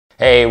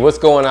Hey, what's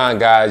going on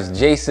guys?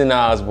 Jason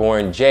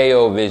Osborne,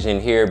 J.O.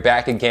 Vision here,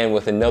 back again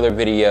with another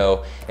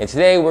video. And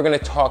today we're gonna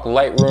talk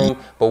Lightroom,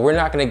 but we're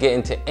not gonna get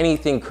into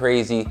anything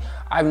crazy.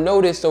 I've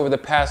noticed over the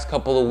past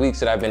couple of weeks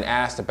that I've been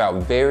asked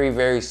about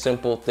very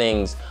simple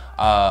things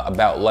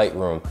about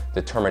Lightroom,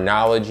 the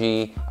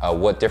terminology,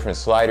 what different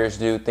sliders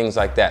do, things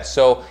like that.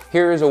 So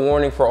here is a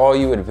warning for all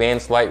you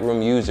advanced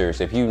Lightroom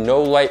users. If you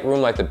know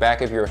Lightroom like the back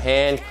of your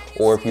hand,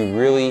 or if you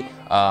really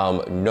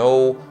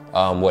know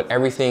what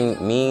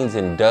everything means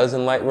and does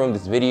in Lightroom,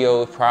 this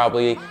video is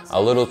probably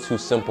a little too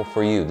simple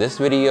for you. This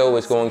video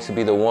is going to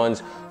be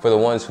for the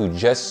ones who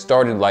just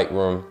started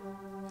Lightroom,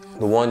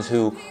 the ones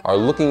who are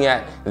looking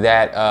at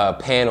that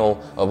panel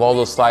of all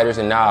those sliders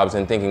and knobs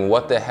and thinking,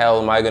 what the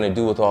hell am I gonna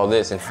do with all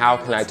this, and how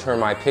can I turn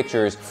my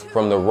pictures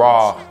from the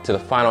raw to the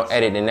final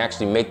edit and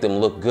actually make them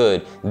look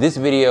good? This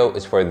video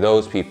is for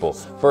those people.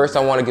 First,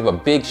 I wanna give a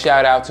big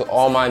shout out to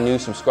all my new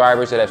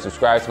subscribers that have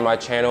subscribed to my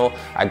channel.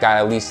 I got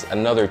at least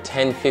another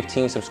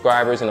 10-15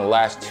 subscribers in the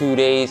last 2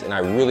 days, and I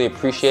really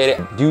appreciate it.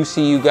 I do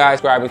see you guys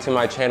subscribing to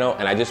my channel,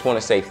 and I just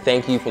wanna say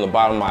thank you from the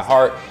bottom of my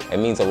heart. It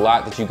means a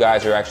lot that you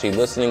guys are actually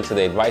listening to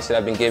the advice that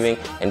I've been giving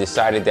and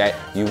decided that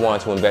you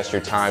want to invest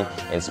your time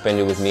and spend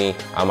it with me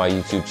on my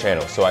YouTube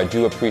channel. So I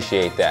do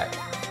appreciate that.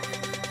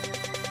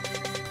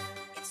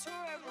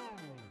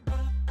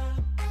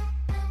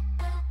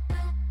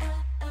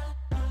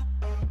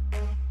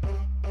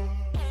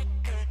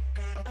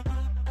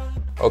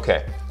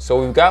 Okay,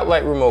 so we've got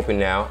Lightroom open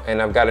now,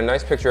 and I've got a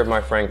nice picture of my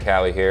friend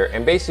Callie here,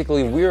 and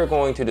basically we are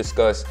going to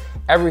discuss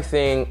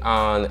everything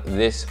on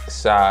this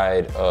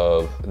side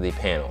of the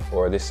panel,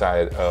 or this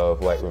side of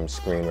Lightroom's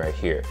screen right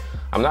here.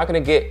 I'm not gonna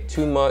get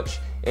too much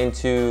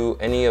into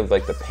any of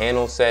like the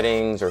panel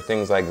settings or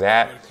things like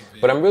that,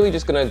 but I'm really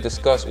just gonna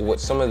discuss what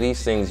some of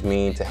these things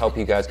mean to help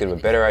you guys get a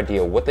better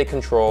idea of what they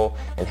control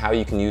and how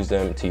you can use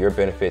them to your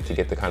benefit to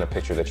get the kind of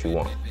picture that you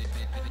want.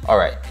 All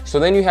right, so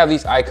then you have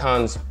these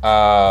icons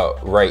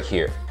right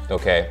here,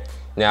 okay?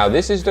 Now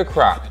this is the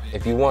crop.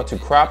 If you want to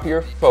crop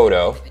your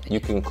photo, you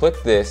can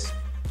click this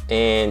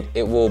and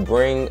it will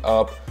bring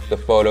up the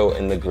photo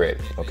in the grid,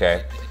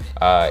 okay?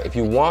 If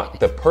you want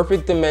the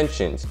perfect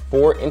dimensions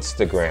for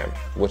Instagram,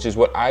 which is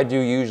what I do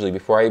usually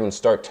before I even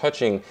start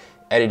touching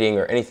editing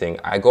or anything,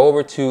 I go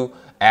over to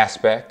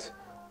Aspect,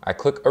 I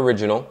click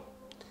Original,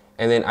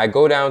 and then I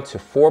go down to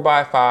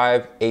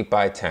 4x5,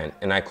 8x10,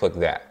 and I click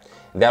that.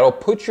 That'll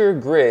put your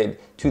grid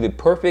to the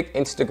perfect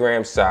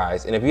Instagram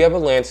size, and if you have a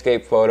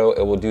landscape photo,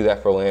 it will do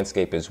that for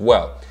landscape as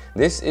well.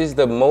 This is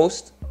the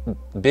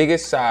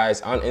biggest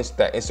size on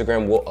that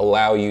Instagram will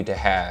allow you to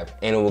have,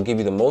 and it will give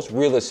you the most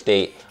real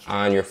estate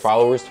on your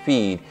followers'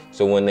 feed,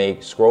 so when they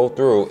scroll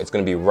through, it's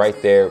gonna be right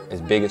there,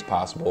 as big as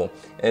possible,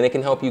 and it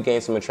can help you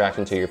gain some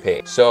attraction to your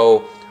page.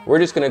 So we're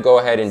just gonna go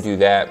ahead and do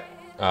that.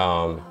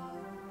 I'm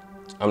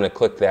gonna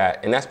click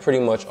that, and that's pretty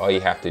much all you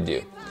have to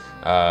do.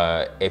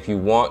 If you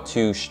want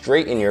to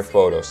straighten your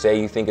photo, say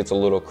you think it's a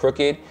little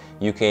crooked,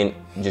 you can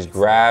just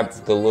grab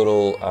the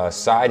little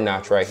side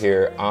notch right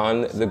here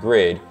on the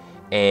grid,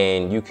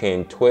 and you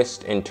can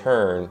twist and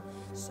turn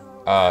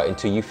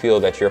until you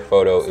feel that your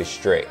photo is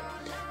straight.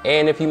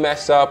 And if you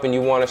mess up and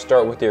you want to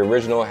start with the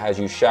original as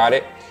you shot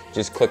it,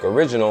 just click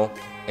Original,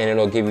 and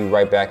it'll give you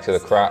right back to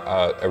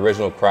the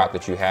original crop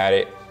that you had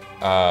it.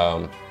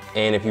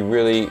 And if you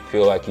really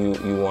feel like you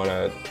want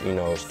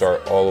to,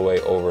 start all the way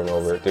over and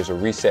over, there's a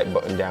reset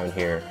button down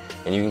here,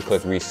 and you can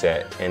click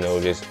reset, and it'll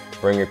just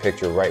bring your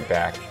picture right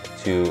back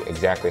to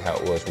exactly how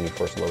it was when you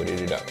first loaded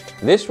it up.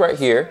 This right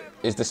here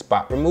is the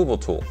spot removal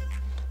tool.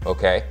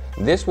 Okay,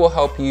 this will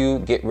help you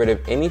get rid of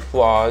any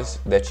flaws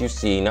that you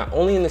see, not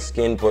only in the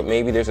skin, but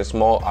maybe there's a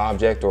small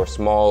object or a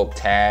small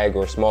tag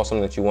or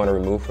something that you want to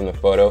remove from the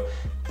photo,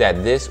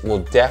 that this will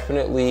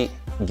definitely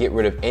get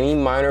rid of any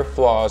minor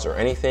flaws or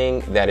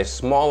anything that is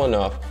small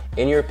enough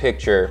in your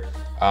picture,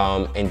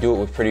 and do it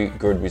with pretty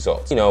good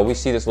results. We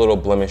see this little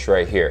blemish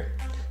right here.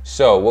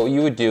 So what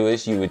you would do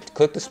is you would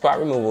click the spot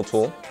removal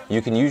tool.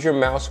 You can use your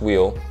mouse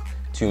wheel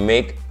to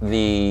make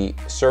the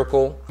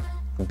circle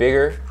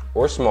bigger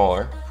or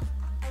smaller,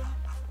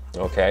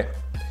 okay?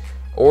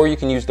 Or you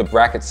can use the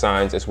bracket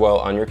signs as well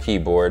on your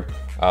keyboard.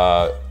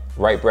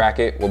 Right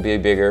bracket will be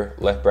bigger,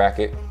 left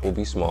bracket will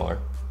be smaller.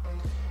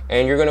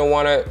 And you're gonna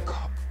wanna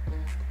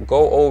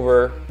go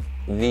over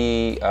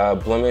the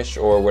blemish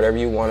or whatever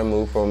you wanna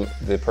move from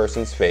the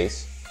person's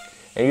face,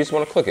 and you just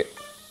wanna click it.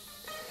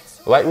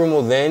 Lightroom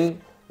will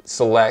then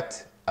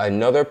select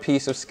another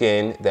piece of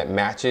skin that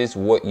matches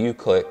what you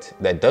clicked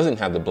that doesn't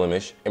have the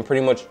blemish and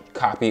pretty much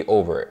copy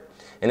over it.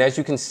 And as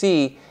you can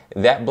see,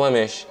 that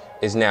blemish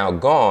is now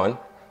gone,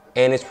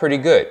 and it's pretty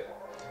good.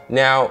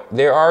 Now,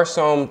 there are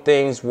some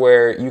things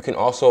where you can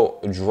also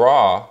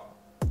draw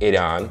it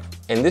on,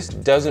 and this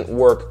doesn't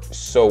work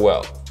so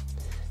well.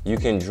 You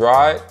can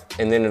draw it,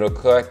 and then it'll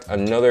collect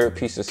another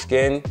piece of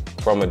skin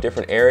from a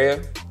different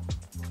area.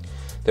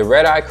 The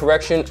red eye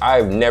correction,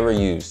 I've never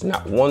used,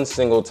 not one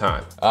single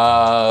time.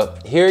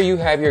 Here you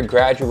have your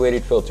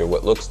graduated filter,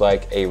 what looks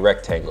like a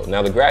rectangle.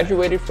 Now the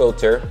graduated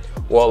filter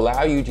will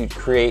allow you to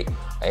create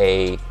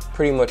a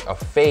pretty much a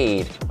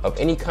fade of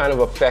any kind of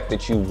effect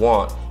that you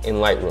want in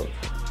Lightroom.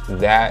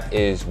 That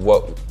is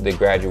what the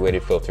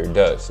graduated filter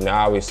does.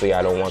 Now, obviously,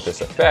 I don't want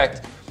this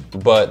effect,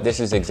 but this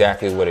is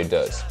exactly what it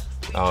does.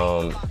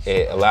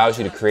 It allows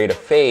you to create a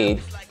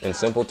fade, in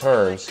simple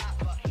terms,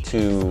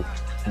 to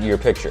your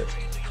picture.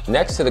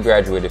 Next to the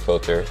graduated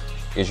filter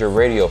is your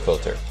radial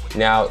filter.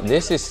 Now,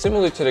 this is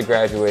similar to the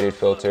graduated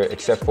filter,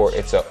 except for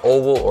it's an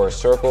oval or a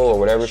circle or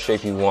whatever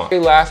shape you want.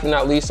 Last but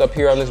not least, up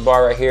here on this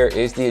bar right here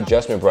is the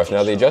adjustment brush.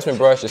 Now, the adjustment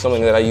brush is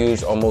something that I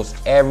use almost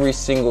every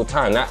single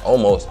time. Not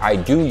almost, I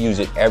do use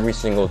it every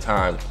single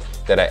time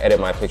that I edit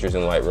my pictures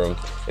in Lightroom.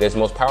 It is the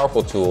most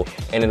powerful tool,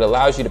 and it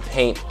allows you to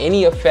paint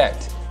any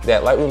effect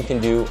that Lightroom can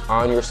do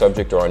on your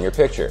subject or on your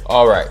picture.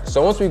 All right,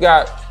 so once we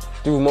got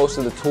through most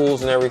of the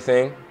tools and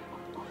everything,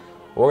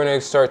 we're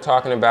gonna start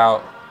talking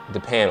about the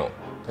panel.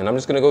 And I'm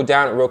just gonna go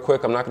down it real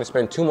quick. I'm not gonna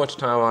spend too much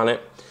time on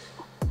it.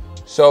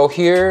 So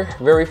here,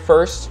 very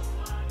first,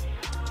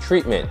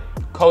 treatment,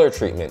 color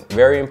treatment,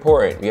 very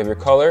important. You have your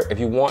color. If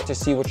you want to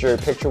see what your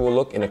picture will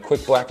look in a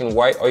quick black and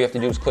white, all you have to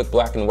do is click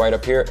black and white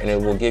up here and it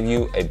will give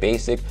you a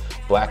basic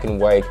black and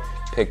white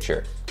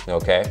picture,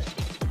 okay?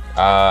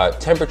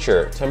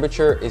 Temperature.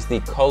 Temperature is the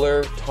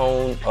color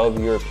tone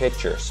of your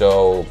picture.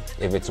 So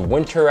if it's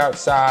winter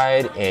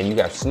outside and you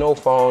got snow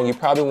falling, you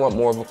probably want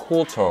more of a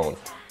cool tone.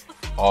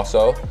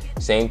 Also,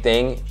 same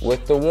thing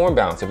with the warm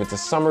balance. If it's a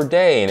summer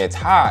day and it's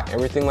hot,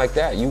 everything like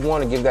that, you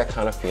want to give that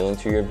kind of feeling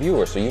to your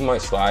viewer. So you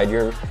might slide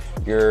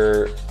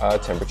your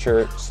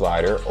temperature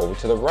slider over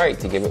to the right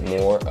to give it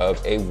more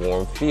of a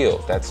warm feel.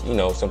 That's, you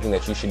know, something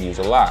that you should use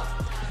a lot.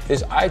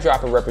 This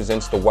eyedropper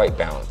represents the white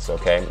balance,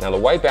 okay? Now the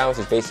white balance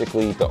is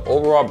basically the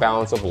overall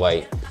balance of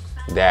light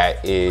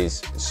that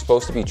is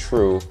supposed to be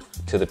true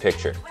to the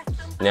picture.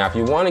 Now if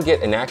you want to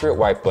get an accurate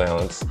white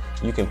balance,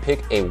 you can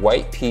pick a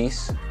white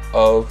piece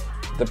of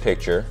the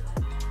picture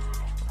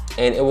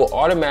and it will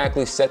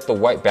automatically set the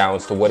white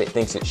balance to what it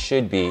thinks it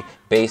should be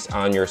based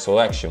on your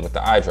selection with the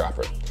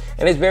eyedropper.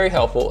 And it's very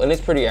helpful and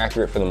it's pretty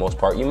accurate for the most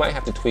part. You might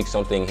have to tweak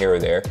something here or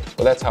there,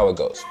 but that's how it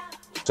goes.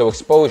 So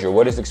exposure,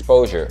 what is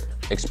exposure?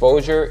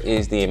 Exposure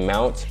is the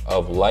amount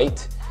of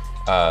light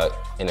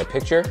in a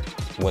picture.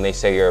 When they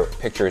say your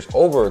picture is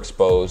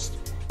overexposed,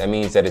 that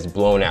means that it's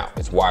blown out,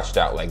 it's washed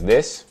out like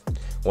this.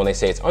 When they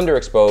say it's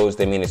underexposed,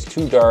 they mean it's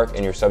too dark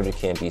and your subject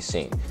can't be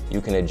seen.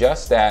 You can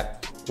adjust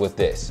that with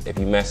this. If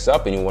you mess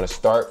up and you want to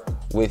start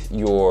with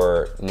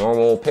your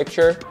normal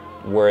picture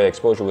where the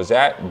exposure was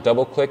at,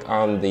 double click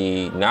on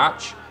the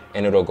notch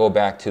and it'll go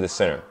back to the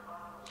center.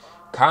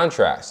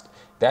 Contrast,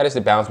 that is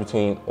the balance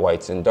between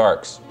whites and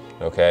darks,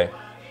 okay?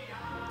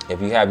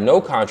 If you have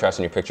no contrast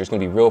in your picture, it's gonna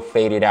be real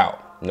faded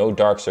out. No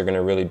darks are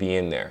gonna really be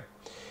in there.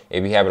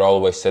 If you have it all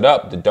the way set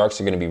up, the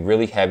darks are gonna be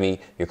really heavy,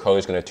 your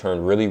color's gonna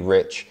turn really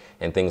rich,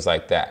 and things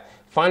like that.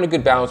 Find a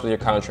good balance with your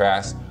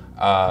contrast.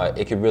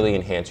 It could really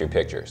enhance your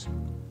pictures.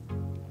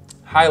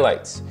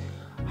 Highlights.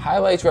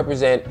 Highlights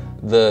represent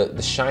the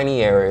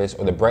shiny areas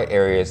or the bright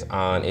areas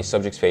on a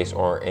subject's face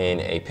or in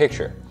a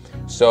picture.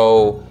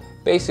 So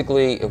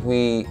basically, if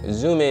we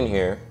zoom in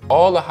here,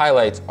 all the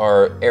highlights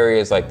are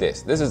areas like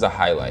this. This is a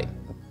highlight.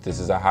 This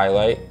is a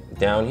highlight.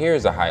 Down here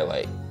is a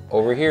highlight.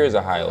 Over here is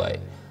a highlight.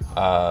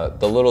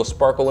 The little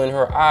sparkle in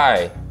her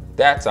eye,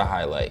 that's a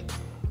highlight.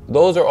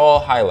 Those are all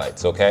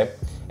highlights, okay?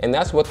 And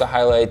that's what the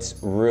highlights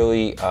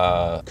really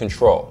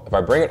control. If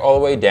I bring it all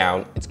the way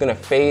down, it's gonna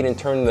fade and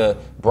turn the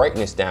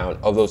brightness down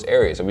of those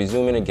areas. If we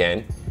zoom in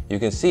again, you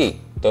can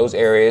see those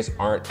areas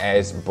aren't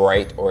as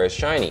bright or as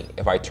shiny.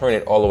 If I turn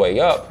it all the way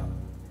up,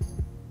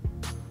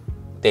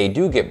 they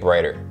do get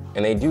brighter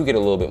and they do get a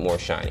little bit more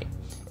shiny.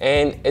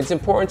 And it's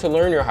important to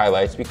learn your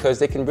highlights because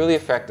they can really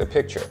affect the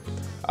picture.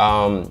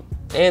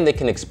 And they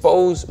can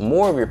expose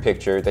more of your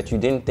picture that you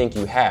didn't think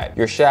you had.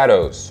 Your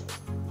shadows,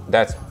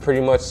 that's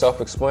pretty much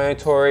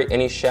self-explanatory.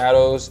 Any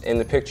shadows in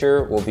the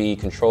picture will be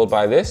controlled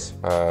by this.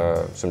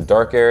 Some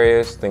dark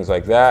areas, things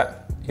like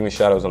that. Even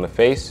shadows on the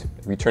face.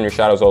 If you turn your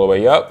shadows all the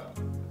way up,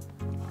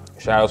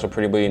 shadows are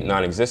pretty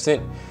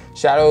non-existent.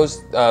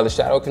 Shadows, the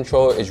shadow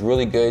controller is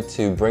really good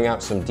to bring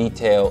out some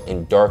detail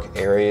in dark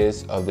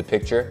areas of the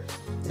picture.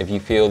 If you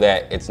feel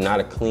that it's not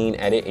a clean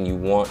edit and you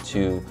want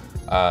to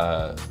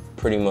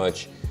pretty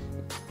much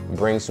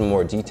bring some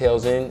more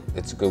details in,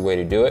 it's a good way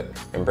to do it.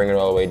 And bring it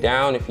all the way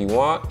down if you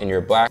want, and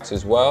your blacks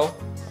as well.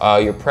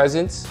 Your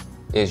presence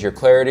is your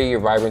clarity, your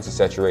vibrance, and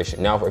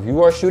saturation. Now, if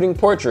you are shooting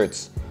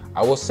portraits,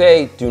 I will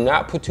say do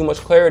not put too much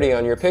clarity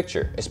on your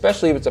picture,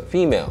 especially if it's a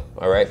female,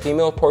 all right?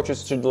 Female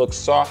portraits should look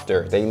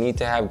softer. They need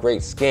to have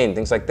great skin,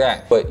 things like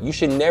that. But you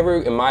should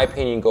never, in my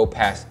opinion, go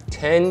past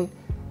 10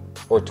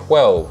 or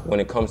 12 when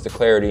it comes to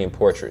clarity in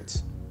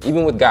portraits,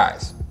 even with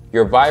guys.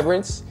 Your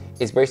vibrance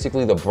is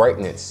basically the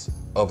brightness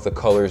of the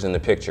colors in the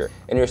picture.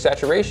 And your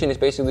saturation is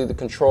basically the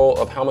control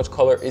of how much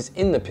color is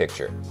in the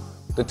picture.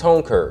 The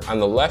tone curve, on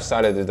the left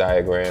side of the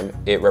diagram,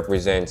 it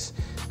represents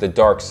the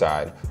dark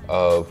side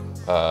of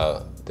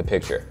the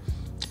picture.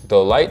 The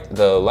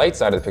light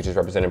side of the picture is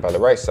represented by the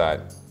right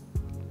side.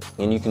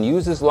 And you can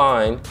use this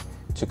line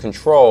to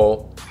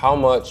control how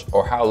much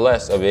or how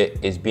less of it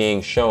is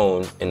being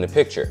shown in the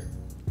picture,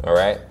 all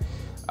right?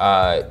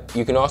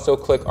 You can also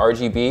click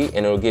RGB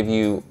and it'll give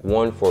you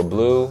one for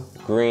blue,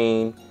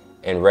 green,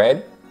 and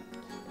red.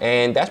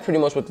 And that's pretty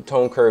much what the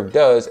tone curve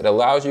does. It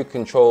allows you to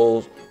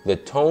control the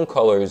tone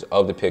colors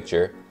of the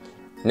picture.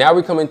 Now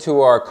we come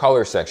into our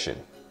color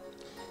section.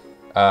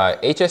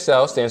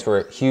 HSL stands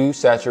for hue,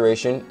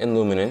 saturation, and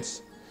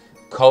luminance.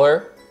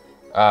 Color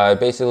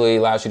basically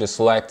allows you to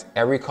select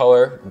every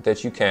color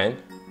that you can,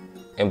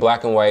 and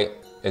black and white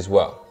as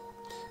well.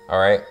 All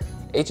right,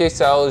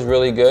 HSL is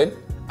really good.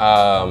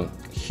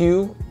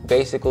 Hue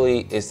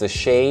basically is the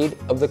shade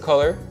of the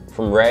color.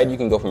 From red, you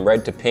can go from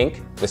red to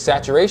pink. The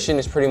saturation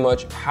is pretty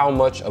much how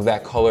much of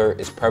that color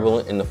is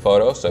prevalent in the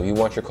photo. So if you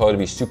want your color to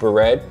be super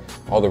red,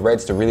 all the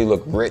reds to really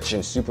look rich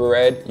and super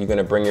red, you're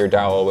gonna bring your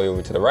dial all the way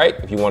over to the right.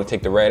 If you want to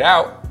take the red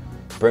out,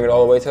 bring it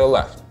all the way to the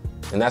left.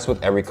 And that's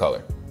with every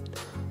color.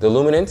 The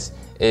luminance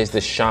is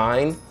the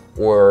shine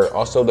or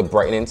also the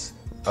brightness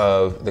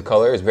of the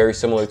color. It's very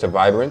similar to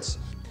vibrance.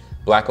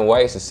 Black and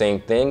white is the same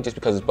thing. Just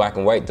because it's black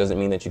and white doesn't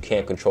mean that you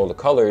can't control the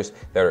colors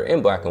that are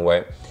in black and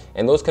white.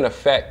 And those can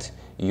affect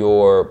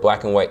your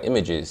black and white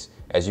images,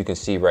 as you can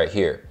see right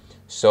here.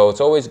 So it's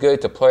always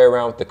good to play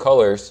around with the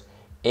colors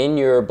in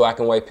your black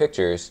and white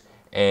pictures,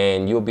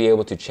 and you'll be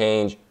able to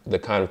change the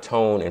kind of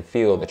tone and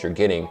feel that you're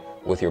getting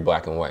with your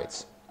black and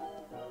whites.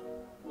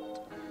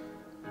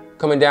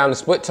 Coming down to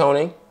split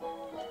toning.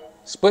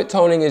 Split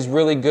toning is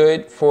really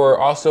good for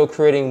also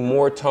creating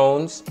more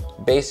tones.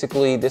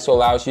 Basically, this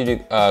allows you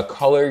to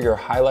color your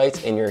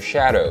highlights and your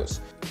shadows.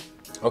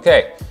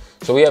 Okay,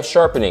 so we have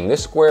sharpening.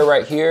 This square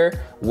right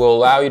here will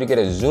allow you to get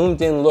a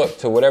zoomed in look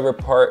to whatever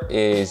part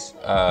is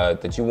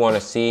that you want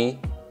to see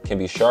can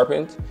be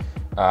sharpened.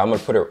 I'm gonna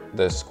put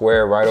the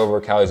square right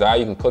over Callie's eye.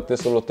 You can click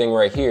this little thing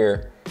right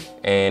here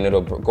and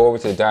it'll go over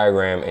to the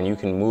diagram and you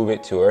can move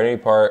it to any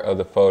part of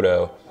the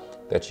photo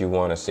that you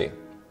want to see.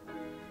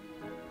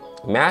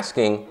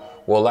 Masking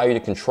will allow you to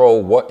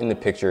control what in the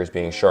picture is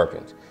being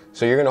sharpened.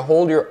 So you're gonna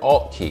hold your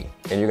Alt key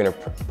and you're gonna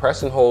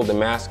press and hold the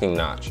masking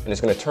notch and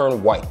it's gonna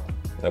turn white,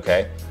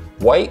 okay?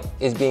 White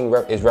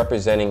is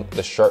representing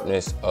the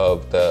sharpness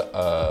of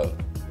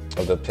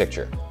the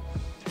picture.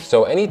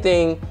 So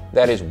anything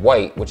that is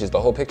white, which is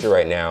the whole picture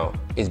right now,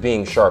 is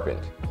being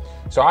sharpened.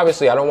 So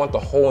obviously I don't want the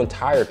whole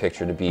entire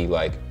picture to be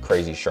like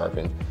crazy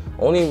sharpened.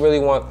 I only really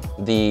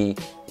want the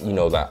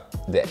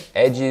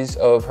edges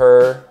of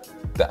her,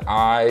 the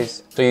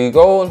eyes. So you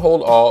go and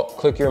hold Alt,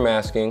 click your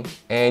masking,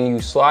 and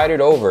you slide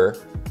it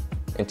over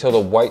until the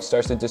white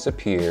starts to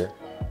disappear,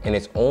 and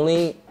it's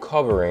only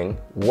covering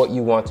what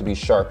you want to be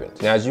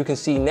sharpened. Now, as you can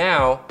see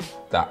now,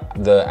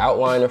 the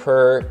outline of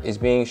her is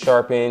being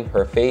sharpened,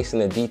 her face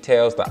and the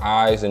details, the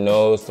eyes, the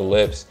nose, the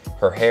lips,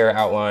 her hair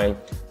outline,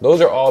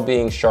 those are all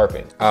being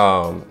sharpened.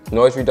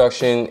 Noise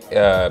reduction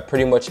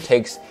pretty much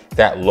takes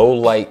that low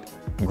light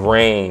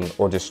grain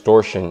or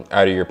distortion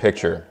out of your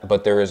picture.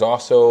 But there is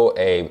also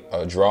a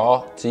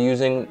draw to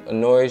using a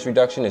noise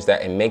reduction, is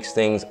that it makes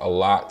things a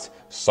lot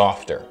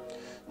softer.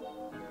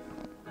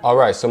 All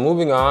right, so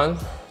moving on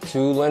to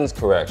lens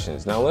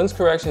corrections. Now, lens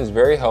correction is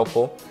very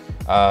helpful.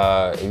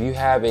 If you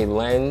have a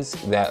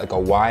lens like a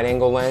wide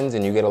angle lens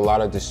and you get a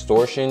lot of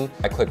distortion,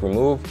 I click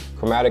remove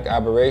chromatic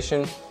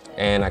aberration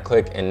and I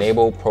click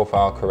enable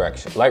profile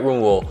correction.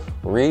 Lightroom will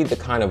read the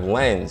kind of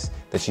lens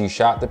that you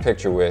shot the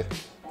picture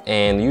with,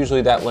 and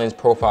usually that lens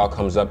profile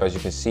comes up. As you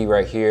can see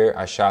right here,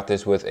 I shot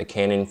this with a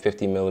Canon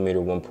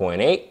 50mm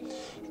 1.8,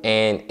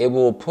 and it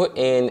will put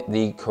in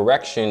the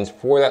corrections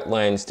for that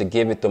lens to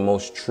give it the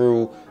most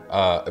true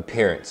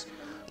appearance.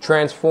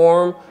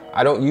 Transform,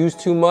 I don't use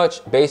too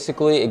much.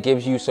 Basically, it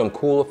gives you some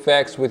cool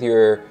effects with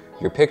your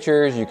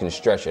pictures. You can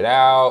stretch it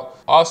out.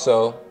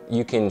 Also,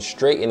 you can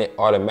straighten it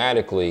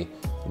automatically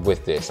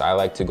with this. I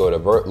like to go to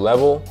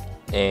level,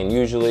 and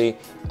usually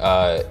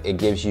it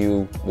gives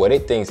you what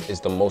it thinks is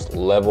the most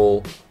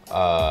level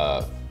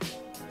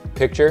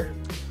picture.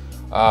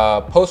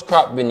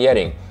 Post-crop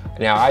vignetting.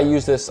 Now, I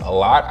use this a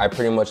lot. I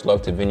pretty much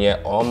love to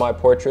vignette all my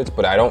portraits,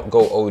 but I don't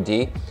go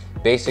OD.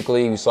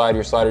 Basically, you slide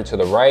your slider to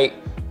the right.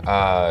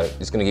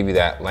 It's gonna give you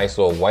that nice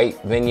little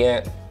white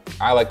vignette.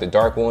 I like the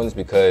dark ones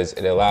because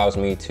it allows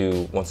me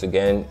to, once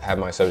again, have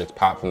my subjects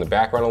pop from the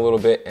background a little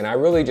bit, and I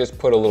really just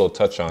put a little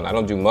touch on. I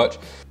don't do much.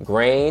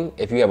 Grain,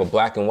 if you have a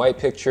black and white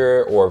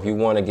picture, or if you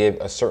want to give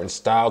a certain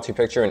style to your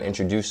picture and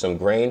introduce some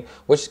grain,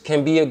 which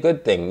can be a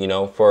good thing,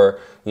 for,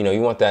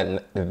 you want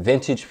that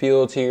vintage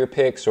feel to your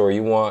pics, or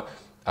you want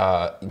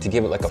to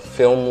give it like a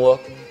film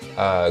look,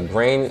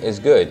 grain is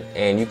good.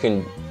 And you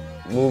can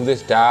move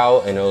this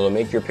dial and it'll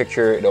make your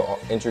picture, it'll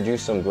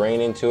introduce some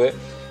grain into it.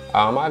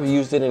 I've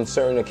used it in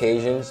certain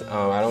occasions.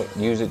 I don't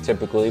use it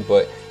typically,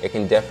 but it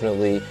can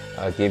definitely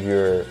give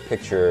your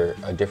picture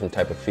a different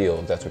type of feel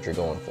if that's what you're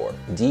going for.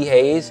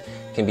 Dehaze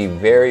can be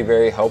very,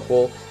 very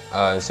helpful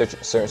in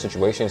certain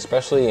situations,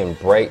 especially in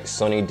bright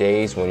sunny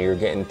days when you're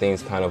getting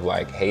things kind of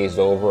like hazed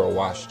over or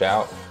washed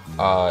out.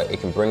 It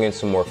can bring in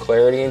some more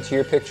clarity into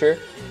your picture,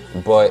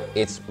 but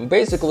it's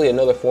basically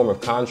another form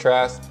of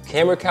contrast.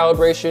 Camera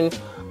calibration,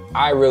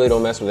 I really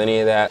don't mess with any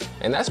of that.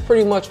 And that's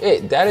pretty much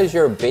it. That is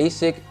your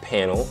basic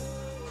panel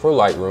for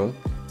Lightroom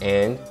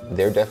and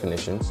their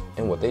definitions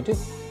and what they do.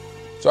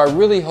 So I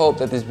really hope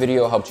that this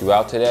video helped you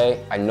out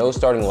today. I know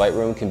starting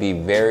Lightroom can be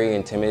very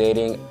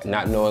intimidating.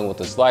 Not knowing what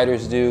the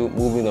sliders do,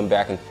 moving them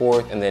back and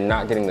forth, and then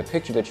not getting the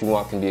picture that you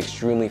want can be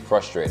extremely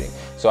frustrating.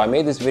 So I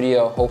made this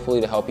video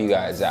hopefully to help you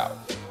guys out.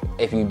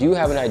 If you do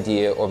have an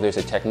idea, or if there's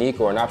a technique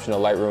or an option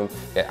of Lightroom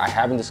that I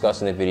haven't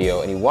discussed in the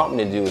video and you want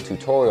me to do a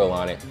tutorial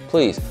on it,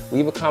 please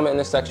leave a comment in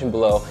the section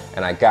below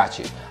and I got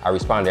you. I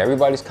respond to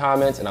everybody's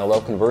comments and I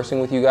love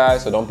conversing with you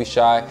guys, so don't be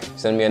shy,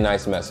 send me a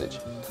nice message.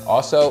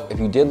 Also, if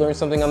you did learn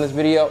something on this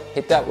video,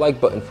 hit that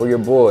like button for your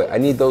boy. I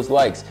need those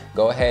likes.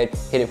 Go ahead,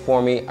 hit it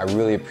for me. I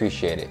really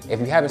appreciate it. If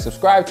you haven't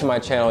subscribed to my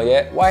channel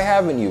yet, why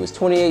haven't you? It's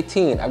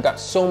 2018. I've got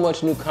so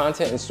much new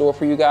content in store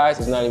for you guys.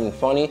 It's not even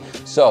funny.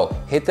 So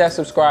hit that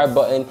subscribe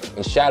button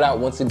and shout out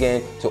once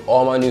again to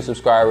all my new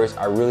subscribers.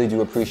 I really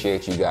do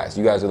appreciate you guys.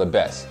 You guys are the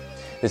best.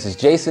 This is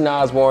Jason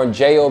Osborne,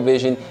 J.O.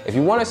 Vision. If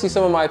you want to see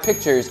some of my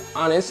pictures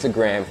on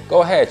Instagram,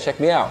 go ahead, check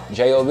me out,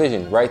 J.O.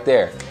 Vision, right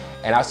there.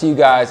 And I'll see you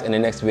guys in the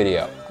next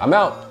video. I'm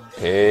out.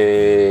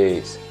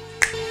 Peace.